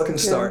we fucking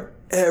start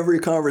every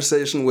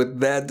conversation with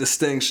that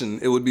distinction,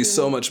 it would be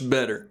so much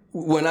better.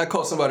 When I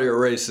call somebody a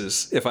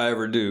racist, if I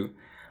ever do,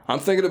 I'm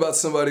thinking about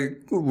somebody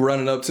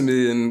running up to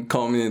me and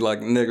calling me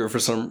like nigger for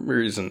some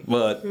reason,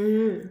 but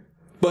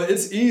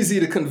it's easy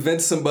to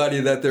convince somebody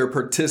that they're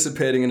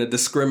participating in a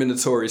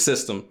discriminatory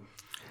system.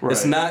 Right.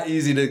 It's not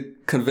easy to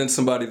convince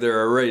somebody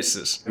they're a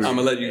racist. I'm going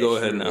to let you go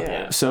ahead now.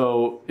 Yeah.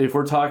 So if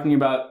we're talking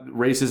about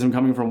racism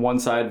coming from one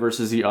side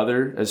versus the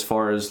other, as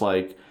far as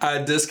like... I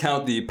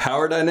discount the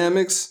power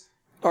dynamics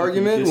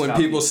argument when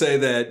people say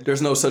that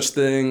there's no such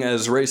thing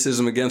as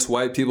racism against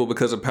white people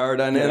because of power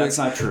dynamics.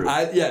 Yeah, that's not true.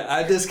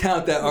 I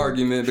discount that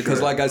argument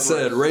because, like I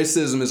said,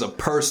 racism is a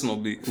personal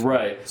beef.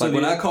 Right. Like so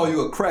when I call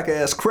you a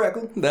crack-ass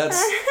crackle,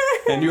 that's...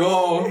 and you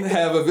all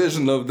have a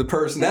vision of the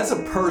person. That's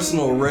a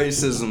personal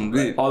racism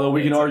beef. Although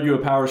we can argue a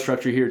power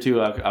structure here, too.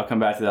 I'll come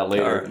back to that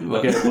later.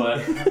 Right, okay,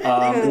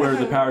 but where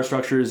the power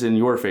structure is in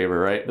your favor,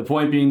 right? The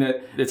point being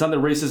that it's not that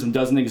racism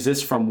doesn't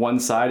exist from one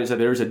side, is that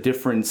there's a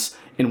difference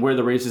in where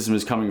the racism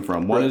is coming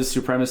from. One is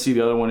supremacy,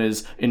 the other one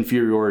is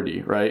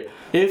inferiority, right?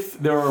 If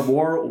there are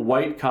more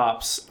white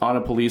cops on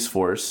a police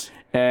force,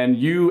 and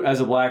you as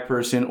a black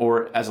person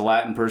or as a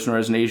Latin person or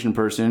as an Asian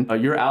person,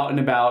 you're out and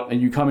about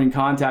and you come in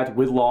contact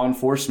with law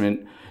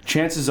enforcement,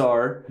 chances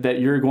are that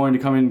you're going to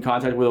come in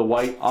contact with a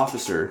white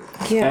officer.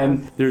 Yeah.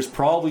 And there's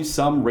probably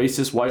some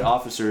racist white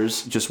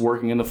officers just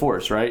working in the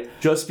force, right?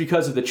 Just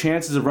because of the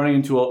chances of running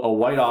into a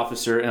white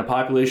officer and a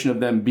population of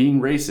them being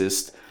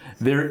racist,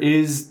 there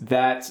is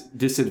that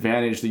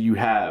disadvantage that you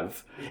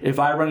have. If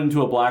I run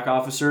into a black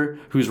officer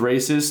who's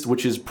racist,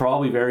 which is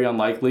probably very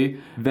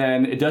unlikely,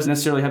 then it doesn't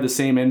necessarily have the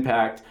same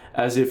impact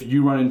as if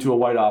you run into a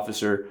white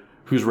officer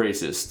who's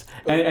racist.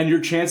 And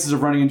your chances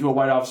of running into a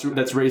white officer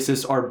that's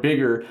racist are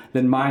bigger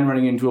than mine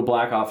running into a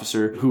black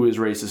officer who is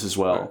racist as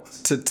well.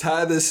 To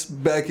tie this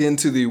back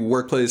into the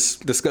workplace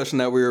discussion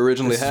that we were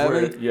originally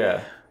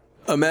having,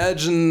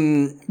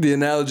 imagine the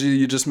analogy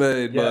you just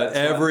made, but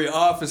every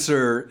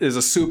officer is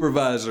a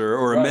supervisor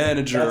or a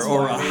manager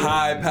or a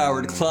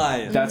high-powered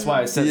client. That's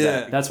why I said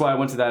that. That's why I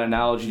went to that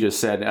analogy you just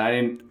said. And I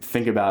didn't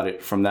think about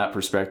it from that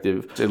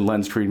perspective. It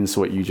lends credence to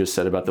what you just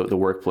said about the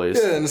workplace.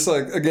 Yeah, and it's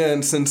like,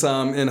 again, since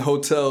I'm in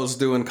hotels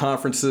doing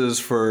conferences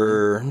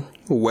for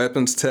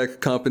weapons tech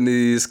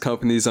companies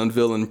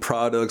unveiling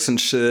products and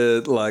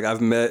shit, like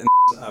I've met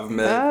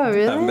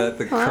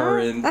the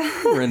current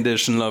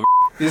rendition of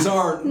these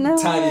aren't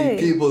tiny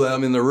people that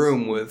I'm in the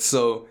room with.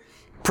 So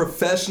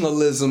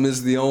professionalism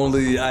is the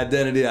only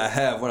identity I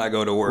have when I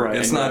go to work.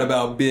 It's not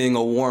about being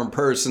a warm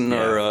person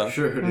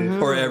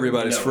or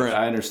everybody's friend.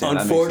 I understand.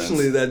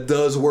 Unfortunately, that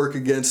does work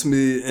against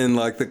me in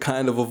like the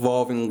kind of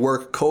evolving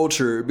work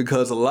culture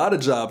because a lot of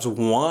jobs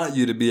want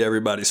you to be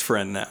everybody's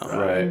friend now.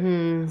 Right.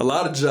 A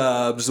lot of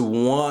jobs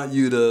want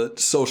you to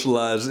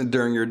socialize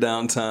during your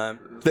downtime.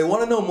 They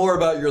want to know more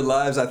about your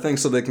lives, I think,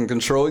 so they can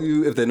control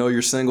you. If they know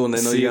you're single and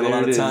they know you got a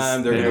lot of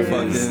time, they're gonna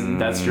fucking.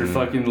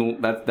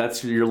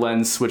 That's your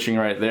lens switching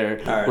right there.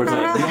 All right. Where it's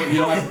like, you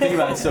don't have to think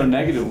about it so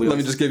negatively. Let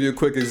me just give you a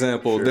quick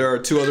example. Sure. There are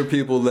two other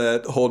people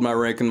that hold my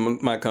rank in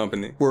my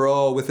company. We're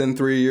all within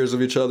 3 years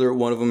of each other.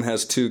 One of them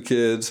has 2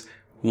 kids.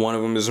 One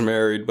of them is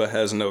married but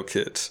has no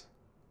kids.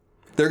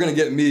 They're going to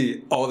get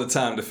me all the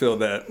time to fill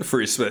that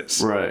free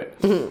space. Right.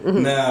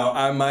 Now,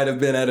 I might have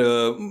been at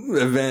an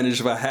advantage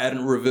if I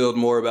hadn't revealed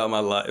more about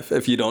my life.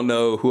 If you don't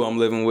know who I'm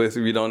living with,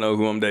 if you don't know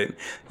who I'm dating.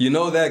 You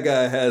know that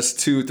guy has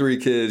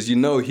 2-3 kids. You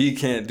know he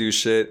can't do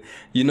shit.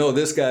 You know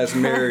this guy's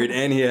married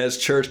and he has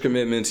church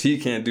commitments. He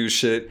can't do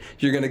shit.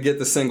 You're going to get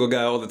the single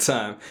guy all the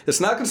time. It's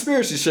not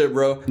conspiracy shit,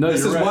 bro. No,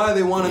 this is why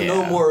they want to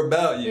know more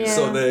about you. Yeah.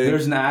 So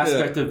there's an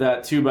aspect of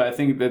that too, but I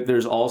think that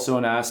there's also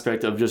an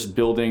aspect of just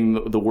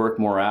building the work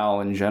morale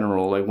in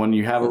general. Like when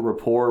you have a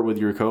rapport with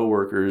your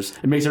coworkers,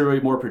 it makes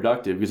everybody more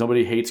productive because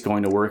nobody hates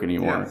going to work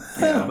anymore.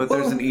 But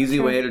there's an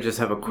easy way to just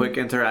have a quick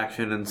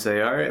interaction and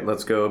say, all right,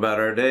 let's go about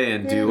our day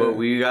and do what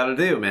we got to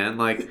do, man.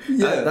 Like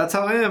that's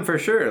how I am for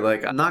sure.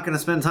 Like I'm not going to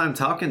spend time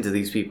talking to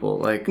these people.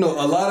 Like no,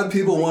 a lot of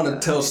people want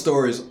to tell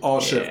stories all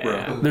shift,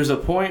 bro. There's a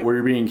point where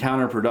you're being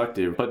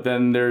counterproductive, but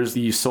then there's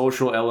the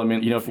social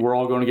element. You know, if we're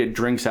all going to get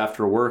drinks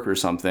after work or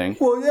something.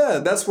 Well, yeah,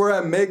 that's where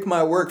I make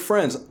my work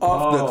friends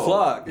off the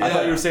clock. I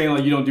thought you were saying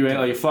like you don't do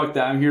man. Like, fuck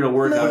that. I'm here to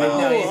work.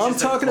 No, I'm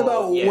talking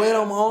about when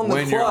I'm on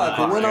the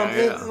clock. When I'm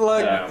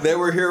in, they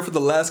were here for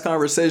the last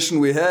conversation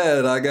we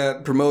had. I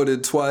got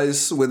promoted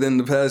twice within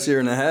the past year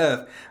and a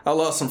half. I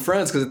lost some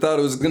friends because I thought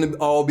it was going to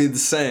all be the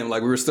same.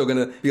 Like, we were still going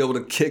to be able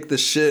to kick the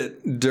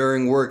shit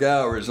during work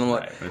hours. And I'm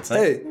like,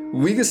 hey,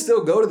 we can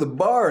still go to the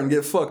bar and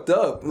get fucked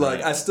up.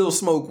 Like, I still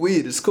smoke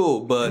weed. It's cool.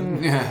 But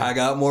I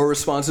got more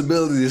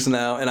responsibilities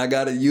now, and I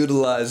got to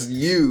utilize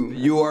you.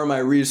 You are my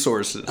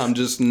resources. I'm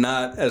just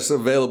not as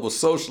available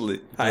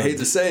socially. I hate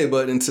to say it,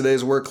 but in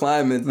today's work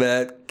climate,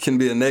 that can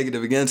be a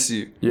negative against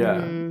you.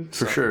 Yeah,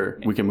 for sure.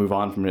 We can move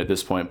on from it at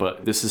this point,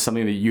 but this is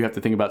something that you have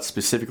to think about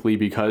specifically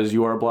because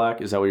you are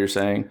black. Is that what you're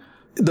saying?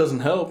 It doesn't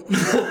help.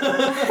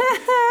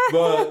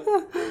 But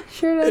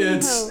sure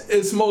doesn't help.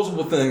 It's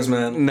multiple things,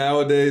 man.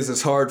 Nowadays,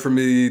 it's hard for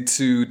me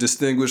to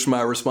distinguish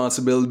my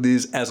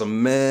responsibilities as a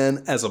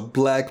man, as a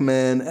black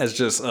man, as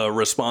just a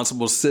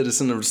responsible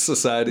citizen of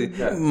society.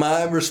 Yeah.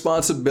 My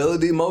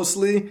responsibility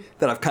mostly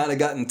that I've kind of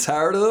gotten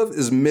tired of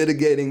is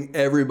mitigating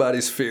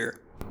everybody's fear.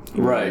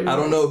 Right. I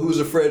don't know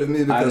who's afraid of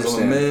me because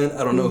I'm a man.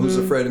 I don't know who's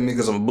afraid of me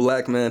because I'm a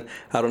black man.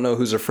 I don't know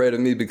who's afraid of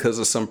me because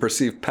of some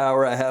perceived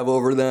power I have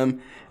over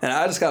them. And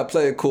I just got to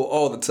play it cool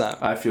all the time.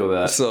 I feel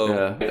that.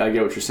 So yeah, I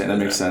get what you're saying. That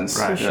makes sense.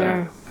 Right. For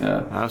sure.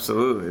 Yeah.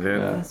 Absolutely, dude.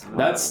 Yeah.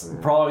 That's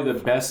probably the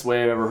best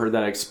way I've ever heard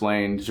that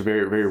explained. It's a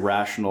very, very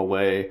rational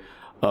way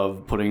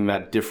of putting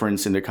that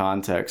difference into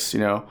context, you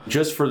know?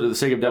 Just for the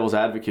sake of devil's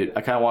advocate,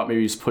 I kind of want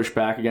maybe to push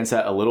back against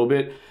that a little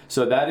bit.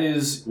 So that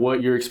is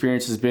what your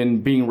experience has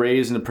been, being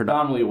raised in a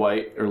predominantly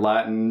white or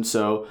Latin.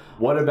 So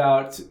what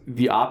about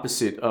the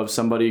opposite of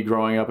somebody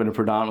growing up in a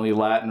predominantly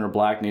Latin or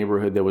black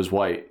neighborhood that was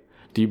white?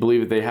 Do you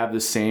believe that they have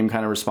the same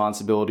kind of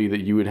responsibility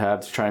that you would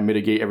have to try and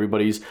mitigate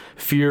everybody's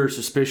fear or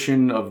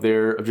suspicion of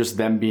just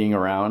them being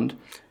around?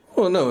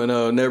 Well, no, in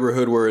a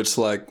neighborhood where it's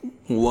like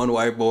one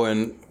white boy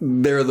and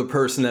they're the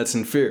person that's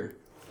in fear.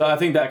 I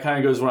think that kind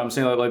of goes to what I'm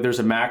saying. Like there's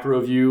a macro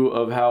view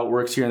of how it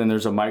works here, and then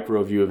there's a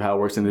micro view of how it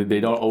works, and they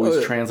don't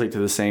always translate to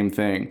the same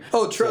thing.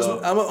 Oh, trust me,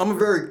 I'm a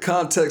very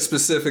context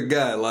specific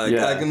guy. Like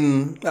I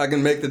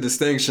can make the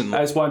distinction.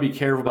 I just want to be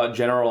careful about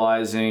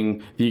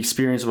generalizing the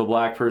experience of a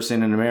black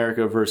person in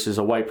America versus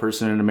a white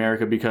person in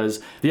America, because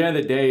at the end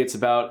of the day, it's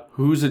about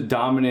who's a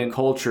dominant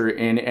culture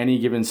in any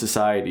given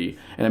society.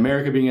 And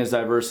America being as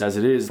diverse as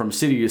it is, from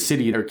city to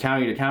city or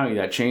county to county,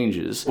 that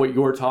changes. What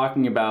you're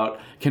talking about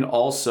can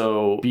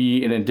also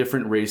be in a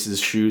different race's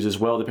shoes as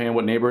well, depending on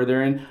what neighborhood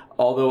they're in.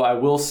 Although I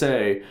will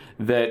say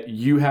that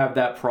you have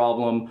that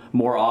problem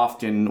more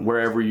often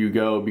wherever you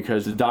go,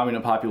 because the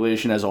dominant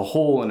population as a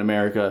whole in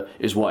America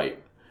is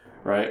white,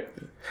 right?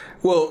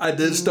 Well, I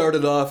did start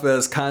it off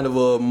as kind of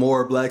a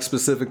more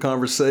black-specific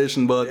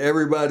conversation, but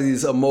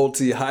everybody's a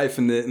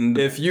multi-hyphenate, and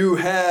if you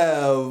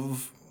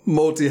have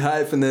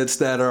multi-hyphenates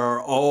that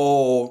are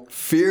all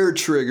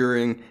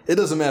fear-triggering, it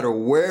doesn't matter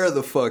where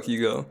the fuck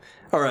you go.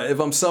 All right, if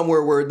I'm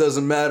somewhere where it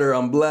doesn't matter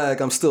I'm black,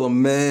 I'm still a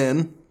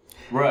man.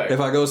 Right. If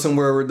I go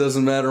somewhere where it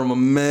doesn't matter I'm a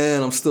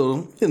man, I'm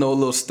still, a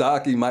little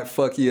stocky, might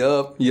fuck you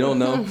up. You don't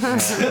know.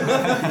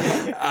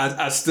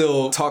 I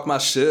still talk my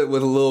shit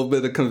with a little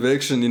bit of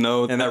conviction,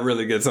 and that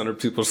really gets under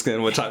people's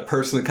skin, which I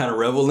personally kind of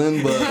revel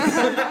in, but...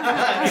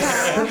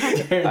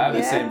 I have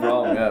the same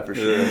problem, yeah, for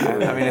sure.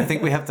 I mean, I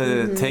think we have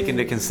to take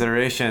into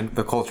consideration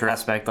the culture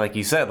aspect, like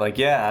you said. Like,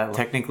 yeah,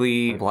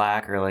 technically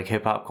black or like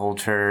hip-hop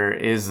culture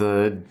is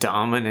the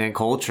dominant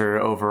culture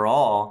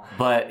overall,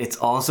 but it's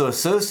also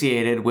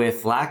associated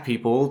with black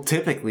people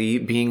typically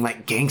being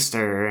like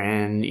gangster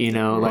and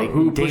like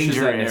who pushes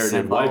that dangerous.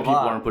 narrative? White people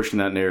aren't pushing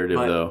that narrative,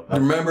 though.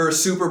 Remember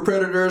Super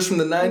Predators from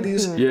the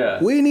 90s?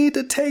 Yeah. We need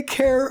to take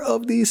care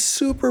of these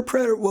super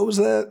predators. What was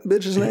that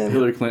bitch's name?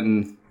 Hillary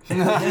Clinton.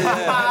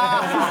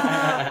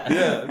 Yeah,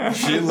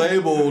 she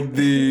labeled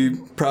the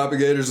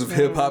propagators of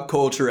hip-hop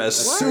culture as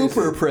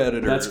super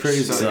predators. That's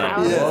crazy.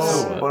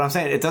 Yes. What I'm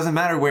saying, it doesn't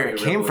matter where it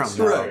came from,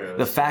 though. Right.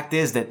 The fact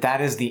is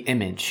that is the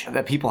image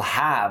that people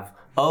have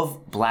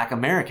of black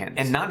Americans,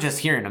 and not just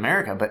here in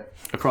America, but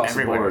across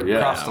everywhere, the board,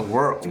 across the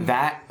world.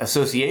 That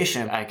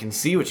association, I can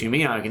see what you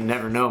mean. I can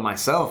never know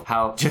myself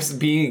how just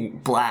being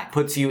black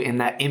puts you in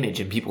that image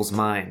in people's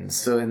minds.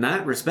 So in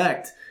that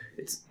respect,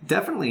 it's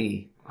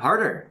definitely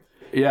harder.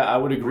 Yeah, I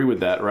would agree with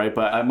that, right?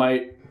 But I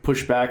might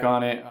push back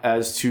on it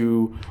as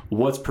to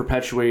what's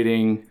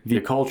perpetuating the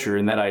culture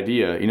and that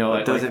idea.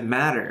 It doesn't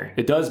matter.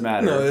 It does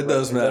matter. No, it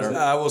does matter.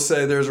 I will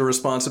say there's a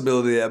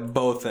responsibility at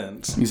both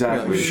ends.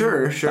 Exactly.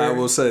 Sure. I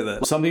will say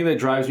that. Something that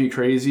drives me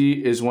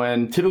crazy is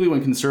typically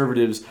when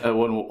conservatives,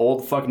 when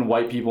old fucking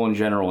white people in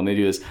general, when they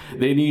do this,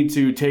 they need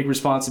to take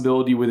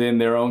responsibility within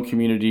their own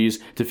communities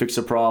to fix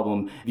a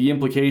problem. The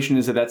implication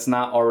is that that's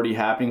not already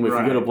happening. But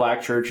if you go to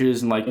black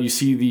churches and you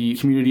see the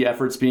community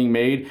efforts being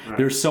made,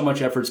 there's so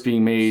much efforts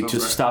being made to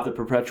stop the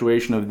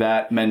perpetuation of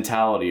that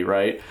mentality,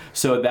 right?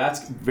 So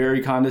that's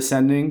very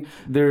condescending.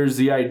 There's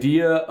the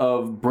idea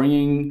of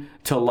bringing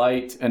to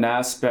light an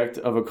aspect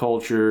of a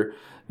culture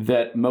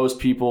that most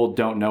people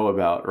don't know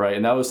about, right?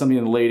 And that was something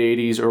in the late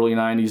 80s, early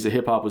 90s that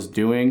hip hop was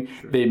doing.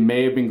 They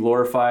may have been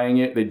glorifying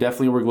it. They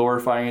definitely were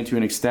glorifying it to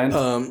an extent.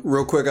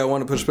 Real quick, I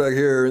want to push back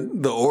here.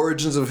 The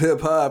origins of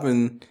hip hop,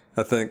 and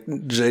I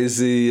think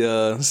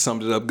Jay-Z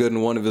summed it up good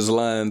in one of his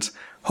lines.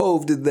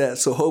 Hove did that,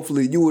 so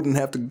hopefully you wouldn't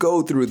have to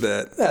go through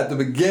that. At the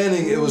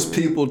beginning, it was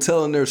people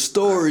telling their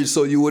stories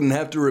so you wouldn't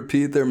have to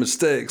repeat their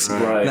mistakes.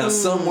 Right. Now,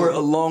 somewhere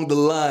along the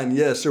line,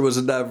 yes, there was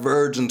a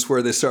divergence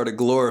where they started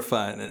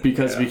glorifying it.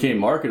 Because it became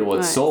marketable,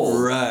 it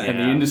sold. Right. And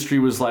the industry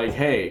was like,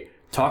 hey,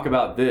 talk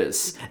about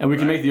this. And we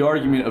can make the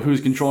argument of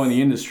who's controlling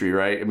the industry,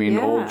 right? I mean,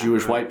 old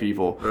Jewish white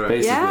people,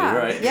 basically,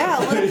 right? Yeah,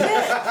 a little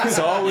bit. It's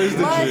always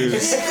the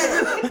Jews.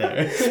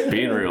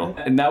 Being real.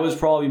 And that was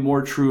probably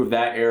more true of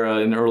that era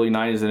in the early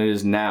 90s than it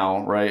is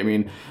now, right? I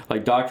mean,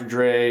 like Dr.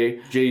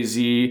 Dre,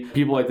 Jay-Z,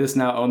 people like this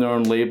now own their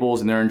own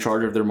labels and they're in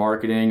charge of their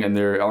marketing and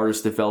their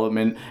artist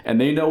development, and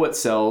they know what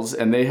sells,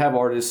 and they have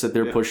artists that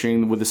they're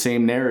pushing with the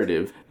same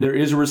narrative. There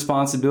is a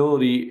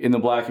responsibility in the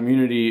black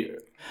community,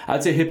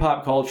 I'd say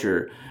hip-hop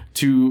culture,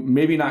 to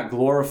maybe not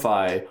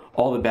glorify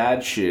all the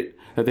bad shit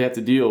that they have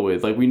to deal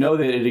with. Like, we know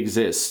that it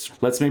exists.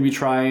 Let's maybe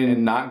try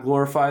and not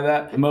glorify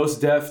that. Mos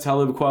Def,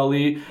 Talib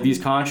Kweli, these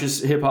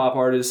conscious hip-hop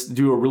artists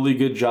do a really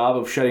good job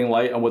of shedding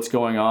light on what's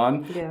going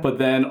on, but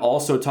then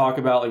also talk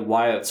about like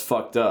why it's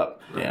fucked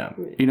up. Yeah.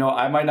 You know,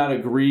 I might not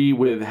agree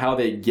with how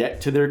they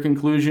get to their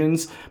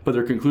conclusions, but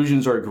their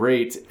conclusions are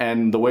great,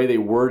 and the way they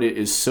word it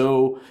is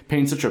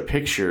paints such a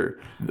picture.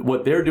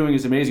 What they're doing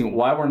is amazing.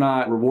 Why we're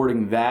not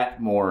rewarding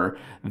that more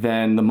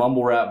than the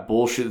mumble rap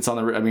bullshit that's on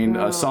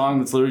a song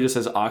that's literally just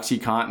says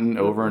OxyContin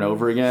over and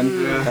over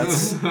again.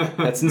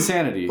 That's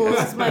insanity.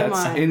 That's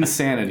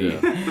insanity,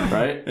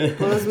 right?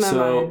 Blows my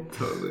mind.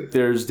 Totally.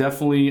 There's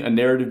definitely a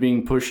narrative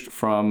being pushed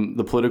from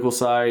the political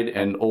side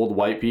and old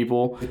white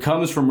people. It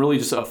comes from really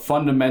just a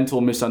fundamental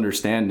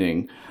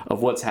misunderstanding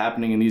of what's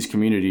happening in these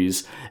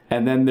communities.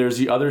 And then there's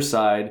the other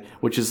side,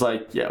 which is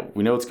like, yeah,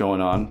 we know what's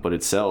going on, but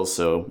it sells,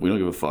 so we don't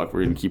give a fuck.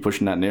 We're going to keep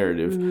pushing that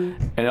narrative.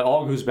 Mm-hmm. And it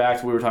all goes back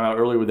to what we were talking about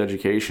earlier with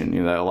education.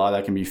 You know, that a lot of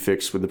that can be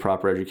fixed with the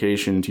proper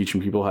education,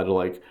 teaching people how to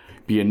like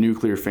be a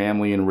nuclear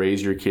family and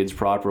raise your kids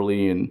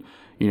properly. And,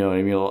 you know what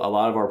I mean? A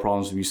lot of our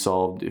problems would be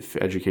solved if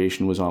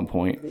education was on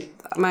point.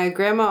 My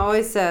grandma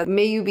always said,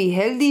 may you be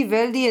healthy,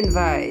 wealthy, and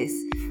wise.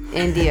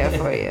 India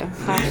for you.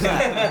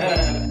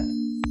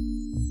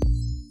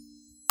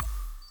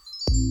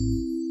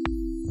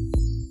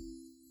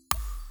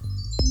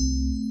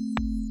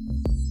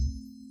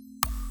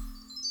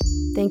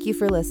 Thank you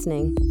for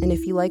listening, and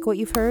if you like what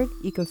you've heard,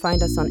 you can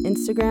find us on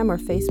Instagram or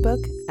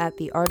Facebook at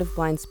The Art of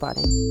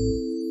Blindspotting.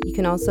 You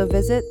can also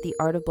visit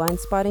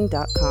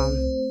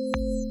theartofblindspotting.com.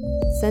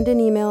 Send an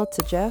email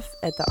to Jeff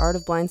at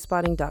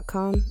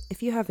theartofblindspotting.com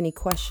if you have any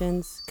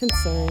questions,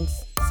 concerns,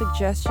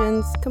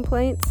 suggestions,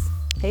 complaints,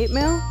 hate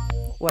mail,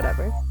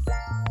 whatever.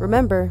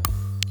 Remember,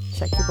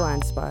 check your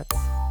blind spots.